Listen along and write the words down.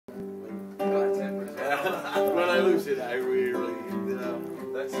When I lose it, I really, you know.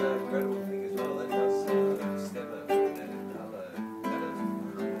 That's an incredible thing as well. That does stand up.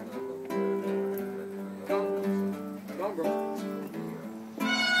 Come on, bro.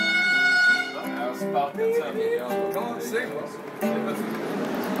 I was about to tell you. Come on, sing, bro.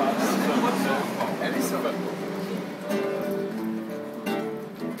 Any song.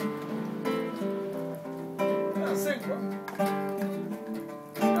 Yeah, sing, bro.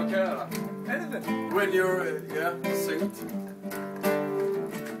 Okay, anything. When you're, yeah, sing it.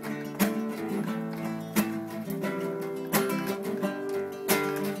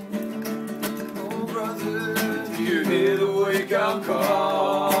 Oh, brother, you hear the wake-up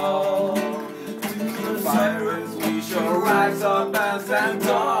call. To the sirens we shall rise up and stand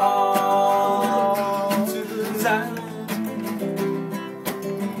tall. To the silence.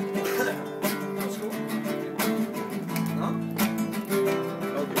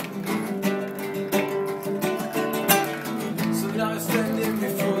 So now standing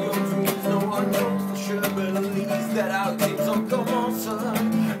before your dreams, no one knows for sure, but at least that our teams will come on,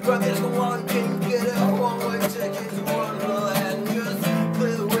 son. But there's no one can get a one-way ticket to Wonderland. Just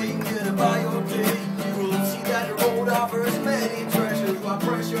play the way you get it by your day. You will see that the road offers many treasures. While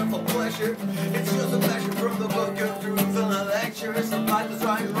pressure for pleasure, it's just a pleasure from the book of truth and the lecture. Some life is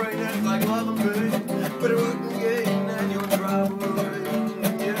right and right, it's like love and pain. But it wouldn't gain and you'll drive away.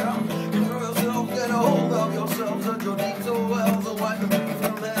 Yeah, you throw yourself, get a hold of yourself, such your deep so well, so wipe the beat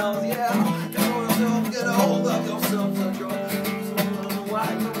from the hells. Yeah, you throw yourself, get a hold of yourself, such your deep so well, so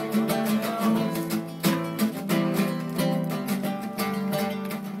wipe the beat from the hells.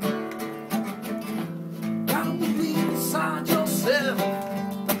 Gotta believe inside yourself.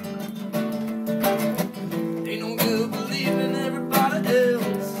 Ain't no good believing everybody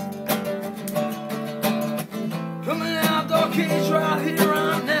else. Coming out dark age right here,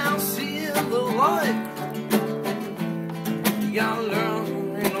 right now, seeing the light. You gotta learn,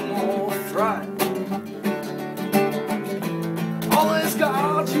 ain't no more fright. All this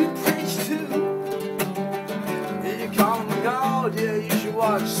God you preach to, yeah, you call him a God, yeah, you should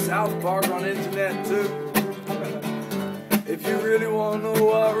watch South Park on internet too. If you really wanna know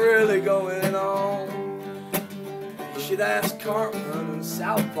what really going on, you should ask Cartman and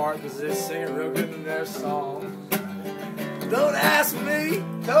South Park, cause they sing it real good in their song. Don't ask me,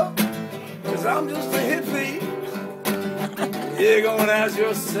 no, cause I'm just a hippie. You're gonna ask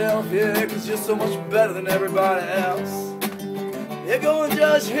yourself, yeah, cause you're so much better than everybody else. You're gonna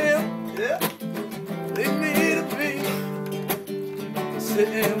judge him, yeah, leave me to be. Sit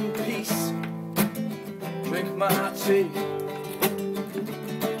in peace, drink my tea.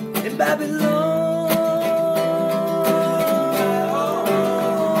 In Babylon,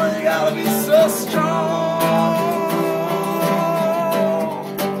 you gotta be so strong.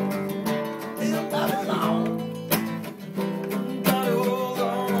 In Babylon, you gotta hold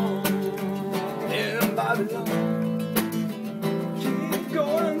on. In Babylon, keep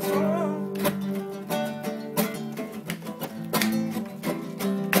going strong.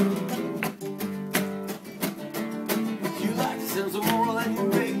 You like the sense of moral and you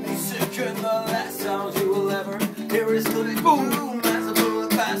make me sick. And the last sound you will ever hear is the boom as a bullet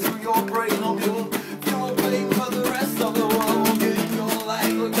pass through your brain. No, you'll feel a pain for the rest of the world. Getting your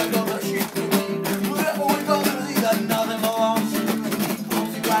life look like a machine to me. Whatever we go to see that nothing belongs to you.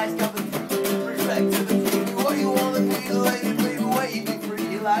 Once you guys got the respect to the truth. What you wanna be, the lady, baby, way you be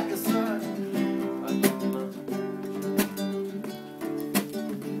free like a sun.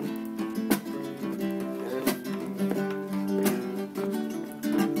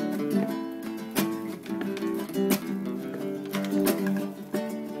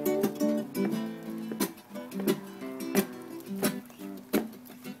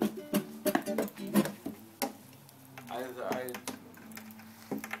 I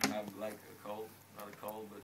have like a cold, not a cold, but